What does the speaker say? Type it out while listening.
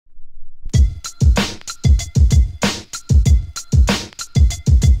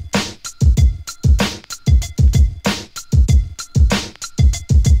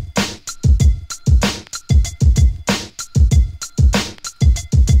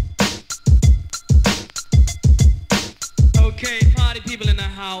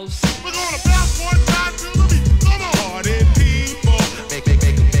house. We're gonna bounce one time to the beat. Come on, party people. Make a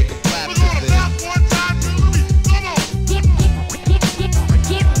clap. We're gonna bounce one time to the beat. Come on. Get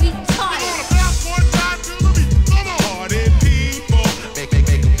retarded. We're gonna bounce one time to the beat. Come on, party people. Make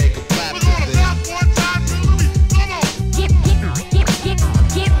a clap. We're gonna bounce one time to the beat. Come on. Get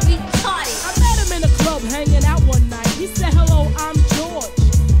retarded. I met him in a club hanging out one night. He said, "Hello, I'm George.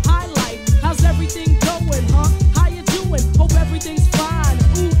 Hi, LYTE. How's everything going, huh? How you doing? Hope everything's fine.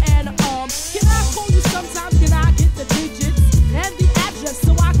 Ooh, and can I call you sometimes? Can I get the digits and the address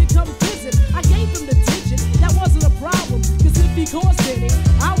so I can come visit?" I gave him the digits. That wasn't a problem, cause if he caused any,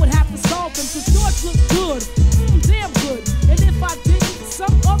 I would have to solve them. Cause George looked good, damn good. And if I didn't,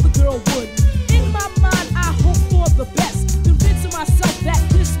 some other girl would. In my mind, I hope for the best, convincing myself that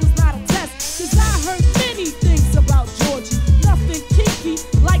this was not a test. Cause I heard many things about Georgie. Nothing kinky,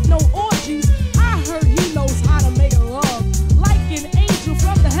 like no orgies. I heard he knows how to make love, like an angel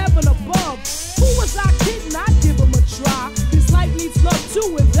from the heaven above. Who was I kidding? I'd give him a try. Cause life needs love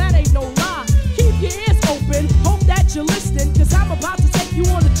too, and that ain't no lie. Keep your ears open, hope that you're listening. Cause I'm about to take you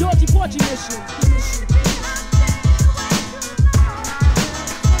on a Georgie Porgy mission.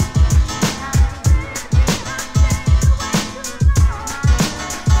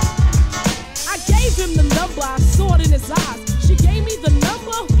 I gave him the number, I saw it in his eyes. She gave me the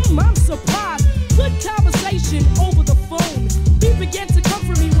number, I'm surprised. Good conversation over the phone. He began to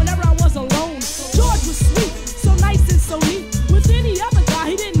comfort me whenever I was alone. George was sweet, so nice and so neat. With any other guy,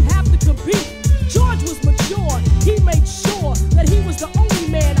 he didn't have to compete. George was mature, he made sure that he was the only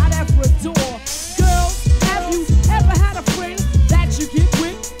man I'd ever adore. Girls, have you ever had a friend that you get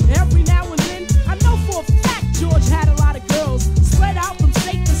with every now and then? I know for a fact George had a lot of girls spread out from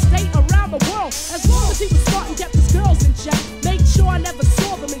state to state around the world. As long as he was smart and kept his girls in check, made sure I never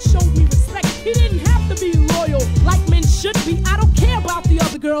saw them and showed me respect. He didn't have to be loyal like men should be. I don't care about the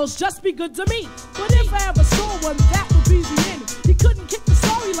other girls, just be good to me. But if I ever saw one, that would be the end. He couldn't kick the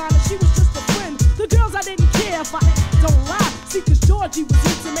storyline and she was just a friend. The girls I didn't care if I don't lie. See, cause Georgie was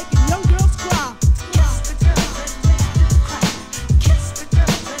into making young girls cry.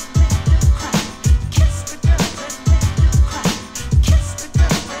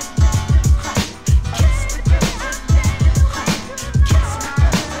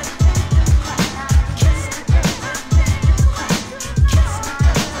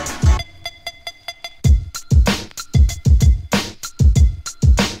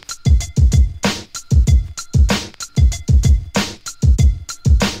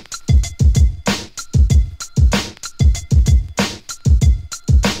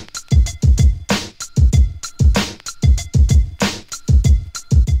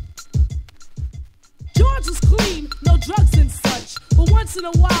 George was clean, no drugs and such, but once in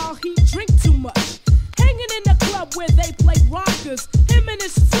a while he'd drink too much. Hanging in the club where they played rockers, him and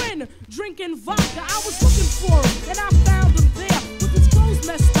his friend drinking vodka. I was looking for him and I found him there with his clothes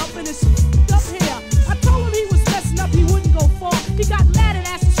messed up and his up hair. I told him he was messing up, he wouldn't go far. He got mad and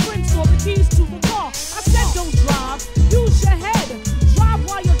asked his friends for the keys to the car. I said, "Don't drive, use your head. Drive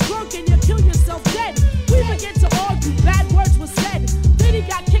while you're drunk and you'll kill yourself dead." We began to argue, bad words were said. Then he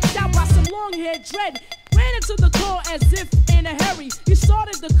got kicked out by some long-haired dread. Ran into the car as if in a hurry. He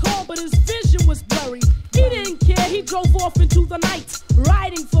started the car, but his vision was blurry. He didn't care, he drove off into the night,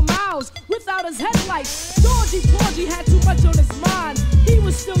 riding for miles without his headlights. Georgie Porgy had too much on his mind. He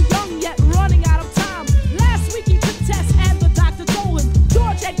was still young, yet running out of time. Last week he took tests and the doctor told him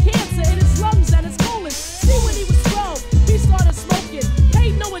George had cancer in his lungs and his colon. See, when he was 12, he started smoking.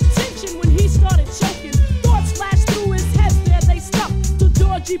 Paid no attention when he started choking. Thoughts flashed through his head, there they stuck. To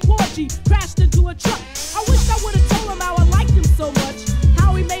Georgie Porgy, crashed into a truck. I wish I would've told him how I liked him so much,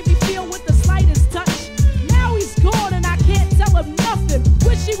 how he made me feel with the slightest touch. Now he's gone and I can't tell him nothing.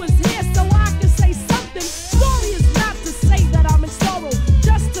 Wish he was here so I could say something. Story is not to say that I'm in sorrow,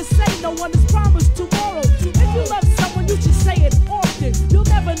 just to say no one is promised tomorrow. If you love someone, you should say it often.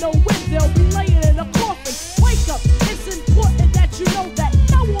 You'll never know when they'll be laying it